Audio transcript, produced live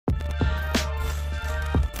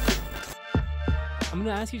I'm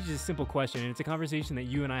going to ask you just a simple question, and it's a conversation that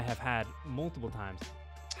you and I have had multiple times.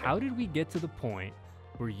 How did we get to the point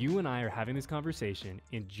where you and I are having this conversation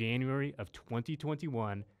in January of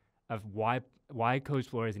 2021 of why Coach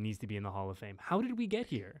Flores needs to be in the Hall of Fame? How did we get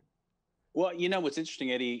here? Well, what's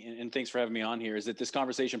interesting, Eddie, and thanks for having me on here, is that this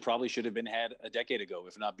conversation probably should have been had a decade ago,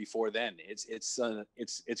 if not before then.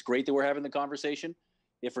 It's great that we're having the conversation.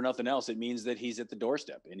 If for nothing else, it means that he's at the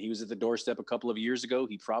doorstep, and he was at the doorstep a couple of years ago.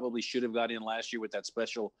 He probably should have got in last year with that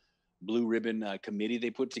special blue ribbon committee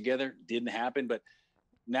they put together. Didn't happen, but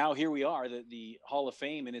now here we are. The Hall of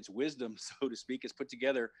Fame, in its wisdom, so to speak, has put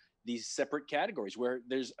together these separate categories where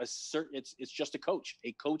there's a certain. It's just a coach.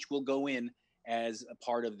 A coach will go in as a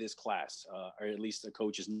part of this class, or at least a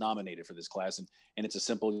coach is nominated for this class. And it's a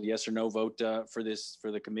simple yes or no vote for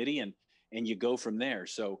the committee. And you go from there.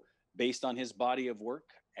 So based on his body of work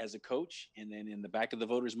as a coach, and then in the back of the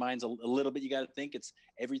voters' minds, a little bit, you got to think it's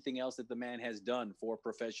everything else that the man has done for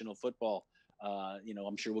professional football.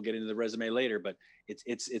 I'm sure we'll get into the resume later, but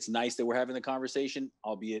it's nice that we're having the conversation,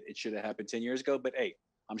 albeit it should have happened 10 years ago, but hey,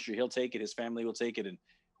 I'm sure he'll take it. His family will take it. And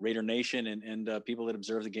Raider Nation and people that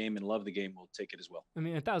observe the game and love the game will take it as well. I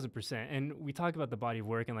mean, 1,000%. And we talk about the body of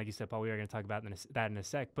work, and like you said, Paul, we are going to talk about that in a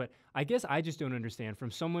sec. But I guess I just don't understand, from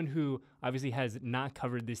someone who obviously has not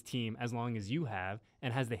covered this team as long as you have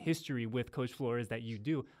and has the history with Coach Flores that you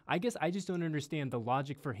do, I guess I just don't understand the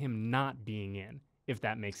logic for him not being in, if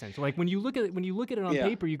that makes sense. Like when you look at it on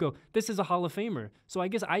paper, you go, this is a Hall of Famer. So I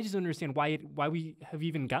guess I just don't understand why we have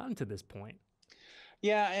even gotten to this point.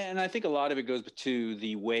 Yeah, and I think a lot of it goes to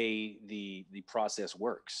the way the process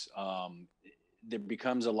works. There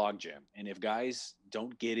becomes a logjam, and if guys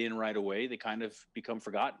don't get in right away, they kind of become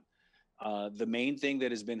forgotten. The main thing that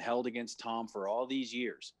has been held against Tom for all these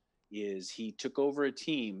years is he took over a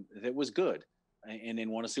team that was good and then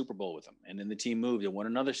won a Super Bowl with them, and then the team moved and won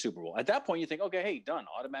another Super Bowl. At that point, you think, okay, hey, done,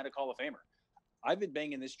 automatic Hall of Famer. I've been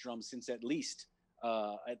banging this drum since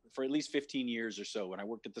for at least 15 years or so, when I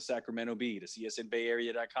worked at the Sacramento Bee, to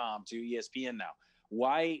CSNBayArea.com, to ESPN now.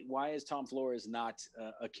 Why is Tom Flores not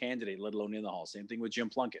a candidate, let alone in the Hall? Same thing with Jim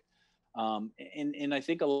Plunkett. And I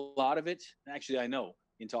think a lot of it, actually, I know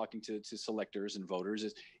in talking to selectors and voters,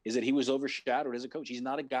 is that he was overshadowed as a coach. He's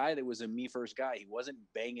not a guy that was a me first guy. He wasn't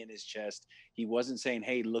banging his chest. He wasn't saying,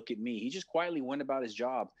 hey, look at me. He just quietly went about his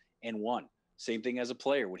job and won. Same thing as a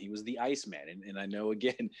player when he was the Iceman. And I know,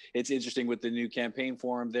 again, it's interesting with the new campaign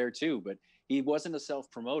for him there too, but he wasn't a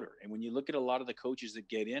self-promoter. And when you look at a lot of the coaches that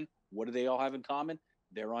get in, what do they all have in common?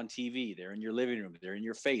 They're on TV. They're in your living room. They're in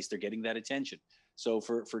your face. They're getting that attention. So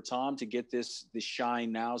for Tom to get this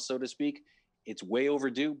shine now, so to speak, it's way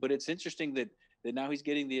overdue. But it's interesting that now he's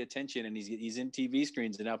getting the attention, and he's in TV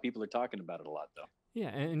screens, and now people are talking about it a lot, though. Yeah,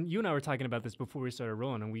 and you and I were talking about this before we started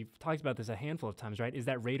rolling, and we've talked about this a handful of times, right? Is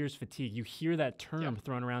that Raiders fatigue. You hear that term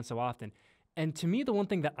thrown around so often. And to me, the one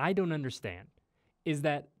thing that I don't understand is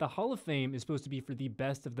that the Hall of Fame is supposed to be for the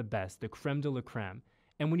best of the best, the creme de la creme.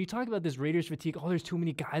 And when you talk about this Raiders fatigue, there's too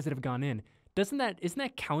many guys that have gone in. Isn't that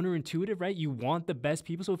counterintuitive, right? You want the best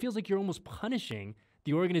people, so it feels like you're almost punishing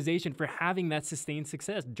the organization for having that sustained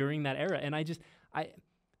success during that era. And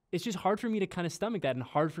it's just hard for me to kind of stomach that, and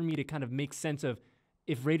hard for me to kind of make sense of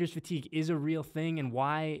if Raiders fatigue is a real thing, and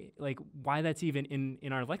why that's even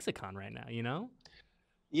in our lexicon right now, you know?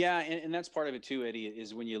 Yeah, and that's part of it too, Eddie,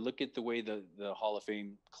 is when you look at the way the Hall of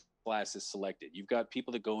Fame class is selected. You've got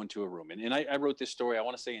people that go into a room, and I wrote this story, I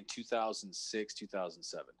want to say in 2006,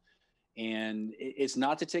 2007. And it's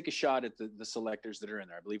not to take a shot at the selectors that are in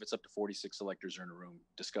there. I believe it's up to 46 selectors are in a room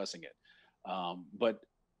discussing it. But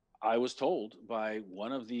I was told by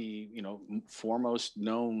one of the foremost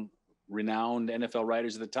known renowned NFL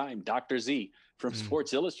writers at the time, Dr. Z from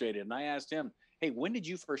Sports Illustrated. And I asked him, hey, when did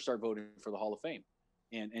you first start voting for the Hall of Fame?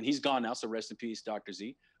 And he's gone now, so rest in peace, Dr.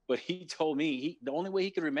 Z. But he told me the only way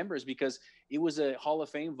he could remember is because it was a Hall of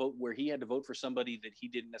Fame vote where he had to vote for somebody that he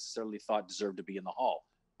didn't necessarily thought deserved to be in the Hall.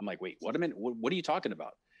 I'm like, wait, what a minute. What are you talking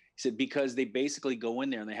about? He said, because they basically go in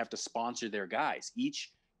there and they have to sponsor their guys.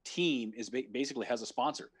 Each team is basically has a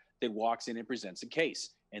sponsor that walks in and presents a case,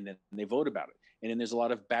 and then they vote about it. And then there's a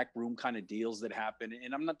lot of backroom kind of deals that happen.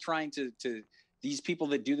 And I'm not trying to these people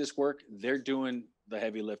that do this work, they're doing the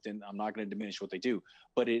heavy lifting. I'm not going to diminish what they do,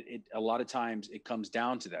 but it a lot of times it comes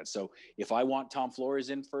down to that. So if I want Tom Flores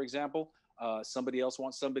in, for example, somebody else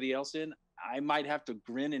wants somebody else in, I might have to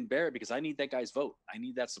grin and bear it because I need that guy's vote. I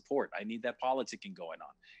need that support. I need that politicking going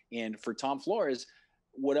on. And for Tom Flores,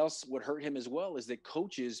 what else would hurt him as well is that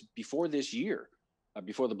coaches before this year,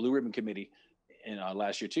 before the Blue Ribbon Committee, and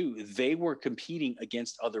last year too, they were competing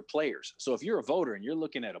against other players. So if you're a voter and you're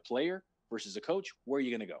looking at a player versus a coach, where are you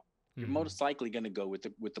going to go? You're most likely going to go with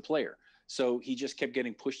the player. So he just kept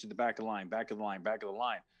getting pushed to the back of the line, back of the line, back of the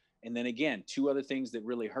line. And then again, two other things that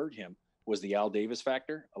really hurt him was the Al Davis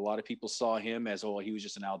factor. A lot of people saw him as, oh, he was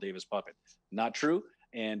just an Al Davis puppet. Not true.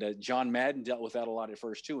 And John Madden dealt with that a lot at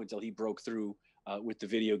first too, until he broke through with the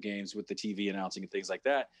video games, with the TV announcing and things like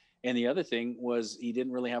that. And the other thing was he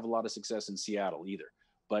didn't really have a lot of success in Seattle either.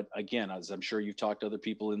 But again, as I'm sure you've talked to other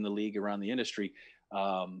people in the league around the industry,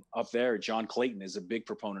 up there, John Clayton is a big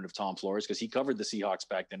proponent of Tom Flores because he covered the Seahawks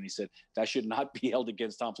back then. And he said that should not be held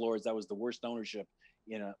against Tom Flores. That was the worst ownership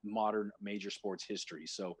in a modern major sports history.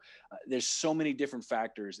 So there's so many different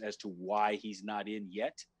factors as to why he's not in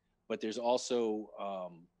yet, but there's also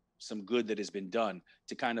some good that has been done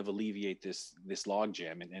to kind of alleviate this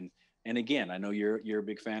logjam. And again, I know you're a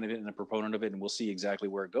big fan of it and a proponent of it, and we'll see exactly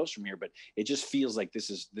where it goes from here. But it just feels like this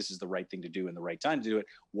is the right thing to do and the right time to do it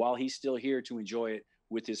while he's still here to enjoy it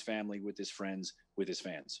with his family, with his friends, with his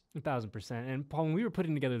fans. 1,000%. And Paul, when we were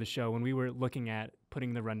putting together the show, when we were looking at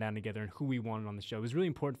putting the rundown together and who we wanted on the show, it was really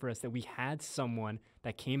important for us that we had someone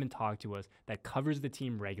that came and talked to us, that covers the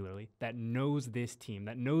team regularly, that knows this team,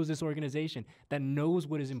 that knows this organization, that knows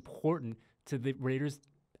what is important to the Raiders,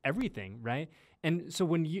 everything, right? And so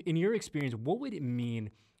when you, in your experience, what would it mean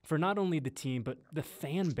for not only the team, but the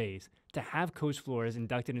fan base to have Coach Flores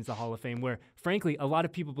inducted into the Hall of Fame, where, frankly, a lot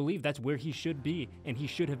of people believe that's where he should be and he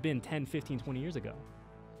should have been 10, 15, 20 years ago?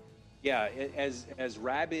 Yeah, as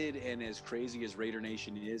rabid and as crazy as Raider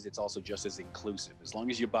Nation is, it's also just as inclusive, as long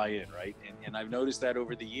as you buy in, right? And I've noticed that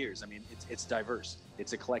over the years. I mean, it's diverse.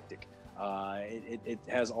 It's eclectic. It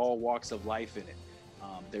has all walks of life in it.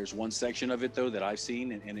 There's one section of it, though, that I've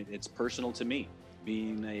seen, and it's personal to me,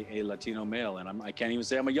 being a Latino male. And I can't even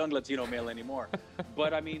say I'm a young Latino male anymore.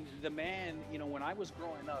 But, I mean, the man, when I was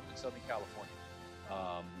growing up in Southern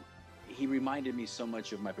California, he reminded me so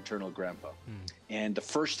much of my paternal grandpa. And the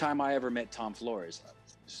first time I ever met Tom Flores,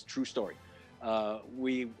 it's a true story.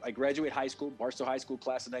 I graduate high school, Barstow High School,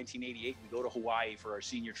 class of 1988. We go to Hawaii for our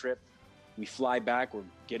senior trip. We fly back. We're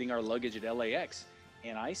getting our luggage at LAX.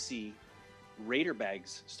 And I see Raider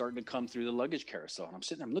bags starting to come through the luggage carousel. And I'm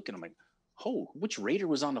sitting there, I'm looking, I'm like, oh, which Raider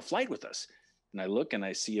was on the flight with us? And I look and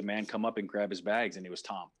I see a man come up and grab his bags, and it was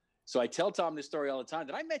Tom. So I tell Tom this story all the time,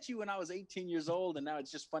 that I met you when I was 18 years old, and now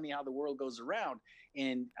it's just funny how the world goes around.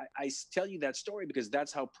 And I tell you that story because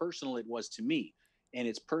that's how personal it was to me. And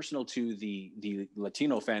it's personal to the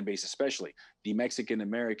Latino fan base, especially the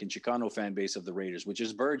Mexican-American Chicano fan base of the Raiders, which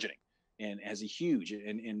is burgeoning and has a huge,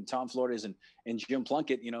 and Tom Flores and Jim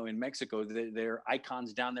Plunkett, in Mexico, they're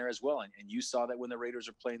icons down there as well. And you saw that when the Raiders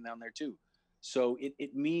are playing down there too. So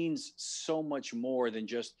it means so much more than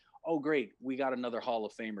just, oh, great, we got another Hall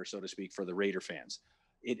of Famer, so to speak, for the Raider fans.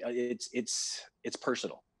 It's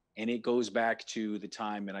personal, and it goes back to the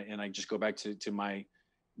time, and I just go back to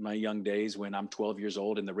my young days when I'm 12 years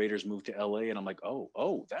old and the Raiders moved to LA, and I'm like,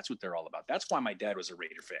 oh, that's what they're all about. That's why my dad was a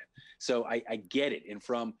Raider fan. So I get it. And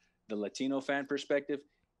from the Latino fan perspective,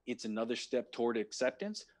 it's another step toward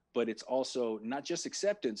acceptance, but it's also not just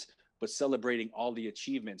acceptance, but celebrating all the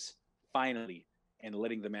achievements finally and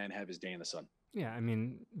letting the man have his day in the sun. Yeah, I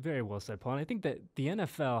mean, very well said, Paul. And I think that the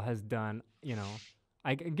NFL has done,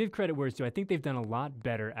 I give credit where it's due. I think they've done a lot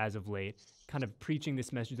better as of late, kind of preaching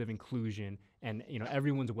this message of inclusion and,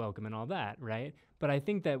 everyone's welcome and all that, right? But I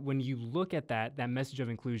think that when you look at that message of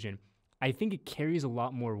inclusion, I think it carries a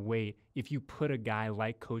lot more weight if you put a guy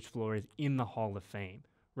like Coach Flores in the Hall of Fame,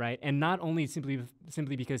 right? And not only simply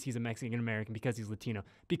because he's a Mexican-American, because he's Latino,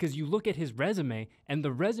 because you look at his resume, and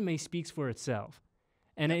the resume speaks for itself.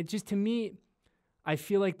 And it just, to me, I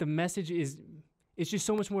feel like the message it's just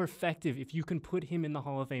so much more effective if you can put him in the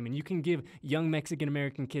Hall of Fame, and you can give young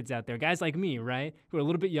Mexican-American kids out there, guys like me, right, who are a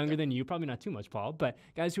little bit younger than you, probably not too much, Paul, but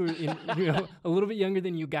guys who are a little bit younger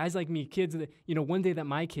than you, guys like me, kids that, one day that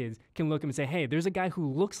my kids can look at and say, hey, there's a guy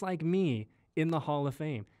who looks like me in the Hall of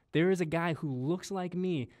Fame. There is a guy who looks like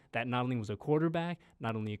me that not only was a quarterback,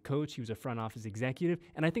 not only a coach, he was a front office executive.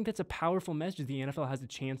 And I think that's a powerful message the NFL has a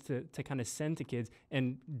chance to kind of send to kids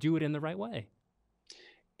and do it in the right way.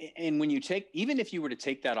 And when you even if you were to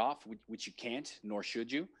take that off, which you can't, nor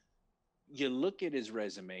should you, you look at his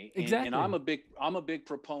resume. Exactly. And I'm a big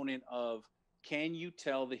proponent of, can you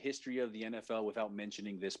tell the history of the NFL without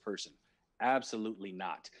mentioning this person? Absolutely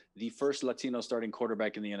not. The first Latino starting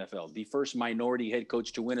quarterback in the NFL, the first minority head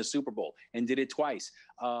coach to win a Super Bowl and did it twice.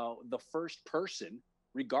 The first person,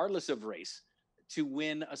 regardless of race, to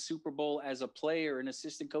win a Super Bowl as a player, an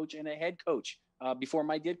assistant coach, and a head coach before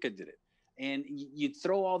Mike Ditka did it. And you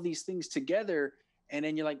throw all these things together, and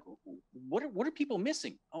then you're like, what are people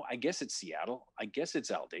missing? Oh, I guess it's Seattle. I guess it's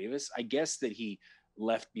Al Davis. I guess that he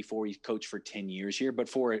left before he coached for 10 years here. But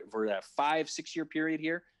for that 5-6 year period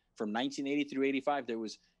here, from 1980 through 85,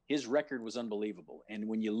 his record was unbelievable. And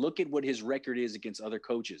when you look at what his record is against other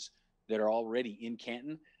coaches that are already in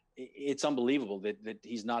Canton, it's unbelievable that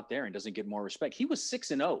he's not there and doesn't get more respect. He was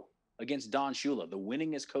 6-0 against Don Shula, the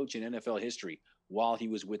winningest coach in NFL history, while he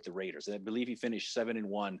was with the Raiders. And I believe he finished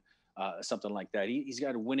 7-1, something like that. He's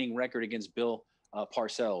got a winning record against Bill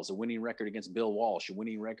Parcells, a winning record against Bill Walsh, a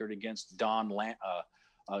winning record against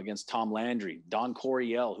against Tom Landry, Don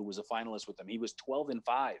Coryell, who was a finalist with them. He was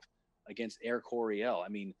 12-5 against Air Coryell. I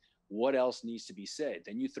mean, what else needs to be said?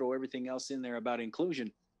 Then you throw everything else in there about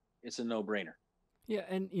inclusion. It's a no-brainer. Yeah,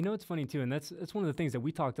 and you know it's funny too, and that's one of the things that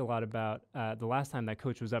we talked a lot about the last time that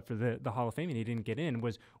coach was up for the Hall of Fame and he didn't get in,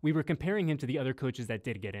 was we were comparing him to the other coaches that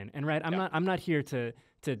did get in. And right, I'm not here to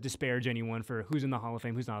disparage anyone for who's in the Hall of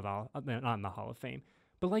Fame, who's not in the Hall of Fame.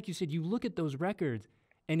 But like you said, you look at those records,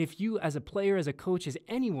 and if you, as a player, as a coach, as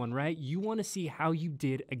anyone, right, you want to see how you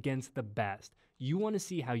did against the best. You want to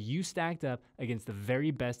see how you stacked up against the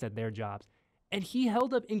very best at their jobs. And he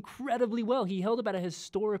held up incredibly well. He held up at a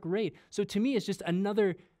historic rate. So to me, it's just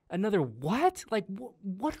another what? Like,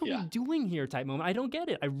 what are we doing here type moment. I don't get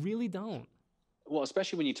it. I really don't. Well,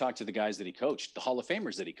 especially when you talk to the guys that he coached, the Hall of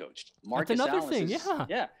Famers that he coached. That's another thing,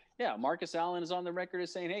 Yeah. Marcus Allen is on the record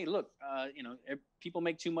as saying, hey, look, people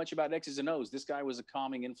make too much about X's and O's. This guy was a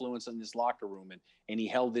calming influence in this locker room, and he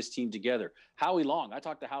held this team together. Howie Long, I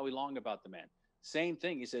talked to Howie Long about the man. Same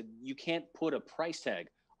thing. He said, you can't put a price tag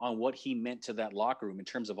on what he meant to that locker room in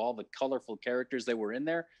terms of all the colorful characters that were in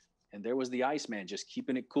there. And there was the Iceman, just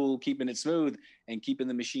keeping it cool, keeping it smooth, and keeping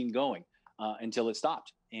the machine going until it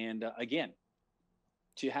stopped. And again,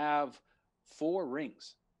 to have 4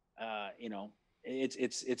 rings,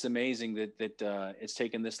 it's amazing that it's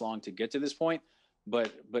taken this long to get to this point,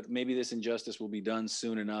 but maybe this injustice will be done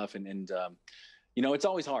soon enough. And it's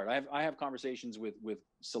always hard. I have conversations with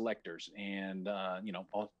selectors, and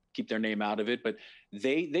I'll keep their name out of it, but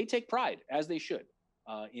they take pride, as they should,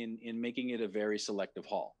 in making it a very selective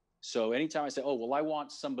hall. So anytime I say, oh, well, I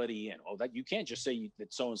want somebody in, that you can't just say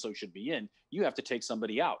that so-and-so should be in, you have to take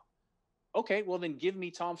somebody out. Okay, well then give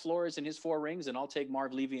me Tom Flores and his 4 rings, and I'll take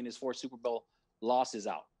Marv Levy and his 4 Super Bowl losses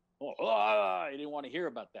out. I didn't want to hear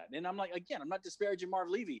about that. And I'm like, again, I'm not disparaging Marv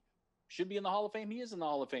Levy. Should be in the Hall of Fame. He is in the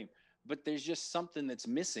Hall of Fame. But there's just something that's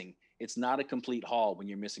missing. It's not a complete hall when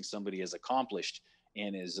you're missing somebody as accomplished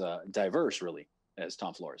and as diverse, really, as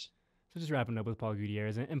Tom Flores. So just wrapping up with Paul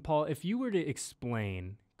Gutierrez. And Paul, if you were to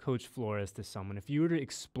explain Coach Flores to someone, if you were to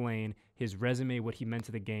explain his resume, what he meant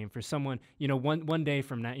to the game for someone, one day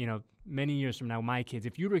from now, many years from now, my kids,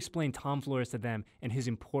 if you were to explain Tom Flores to them and his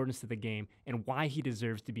importance to the game and why he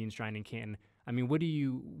deserves to be enshrined in Canton, I mean, what do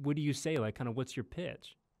you say? Like, kind of, what's your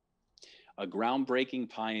pitch? A groundbreaking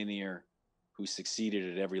pioneer who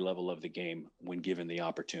succeeded at every level of the game when given the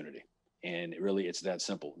opportunity. And really, it's that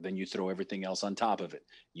simple. Then you throw everything else on top of it.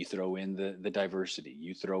 You throw in the diversity.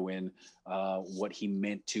 You throw in what he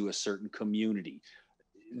meant to a certain community.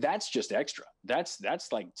 That's just extra. That's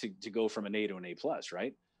like to go from an A to an A+,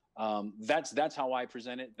 right? That's how I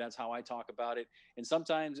present it. That's how I talk about it. And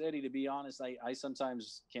sometimes, Eddie, to be honest, I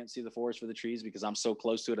sometimes can't see the forest for the trees because I'm so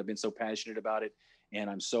close to it. I've been so passionate about it, and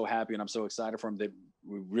I'm so happy and I'm so excited for him that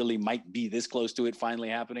we really might be this close to it finally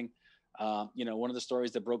happening. One of the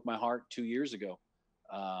stories that broke my heart 2 years ago,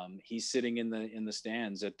 he's sitting in the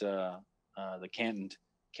stands at the Canton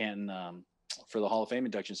for the Hall of Fame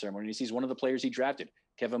induction ceremony. He sees one of the players he drafted,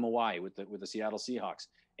 Kevin Mawai with the Seattle Seahawks,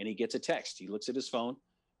 and he gets a text. He looks at his phone,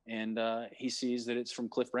 and he sees that it's from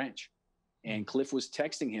Cliff Branch, and Cliff was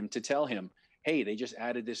texting him to tell him, hey, they just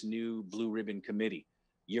added this new blue ribbon committee.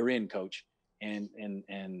 You're in, coach.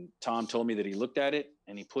 And Tom told me that he looked at it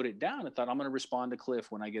and he put it down and thought, I'm going to respond to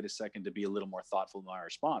Cliff when I get a second to be a little more thoughtful in my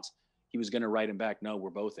response. He was going to write him back, no,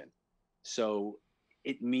 we're both in. So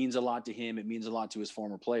it means a lot to him. It means a lot to his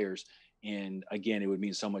former players. And again, it would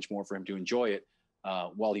mean so much more for him to enjoy it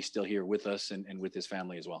while he's still here with us and with his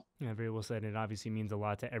family as well. Yeah, very well said. It obviously means a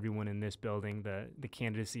lot to everyone in this building. The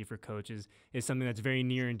candidacy for coaches is something that's very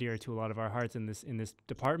near and dear to a lot of our hearts in this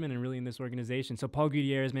department and really in this organization. So Paul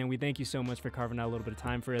Gutierrez, man, we thank you so much for carving out a little bit of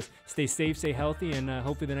time for us. Stay safe, stay healthy, and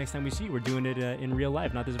hopefully the next time we see you, we're doing it in real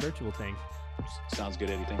life, not this virtual thing. Sounds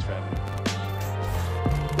good, Eddie. Thanks for having me.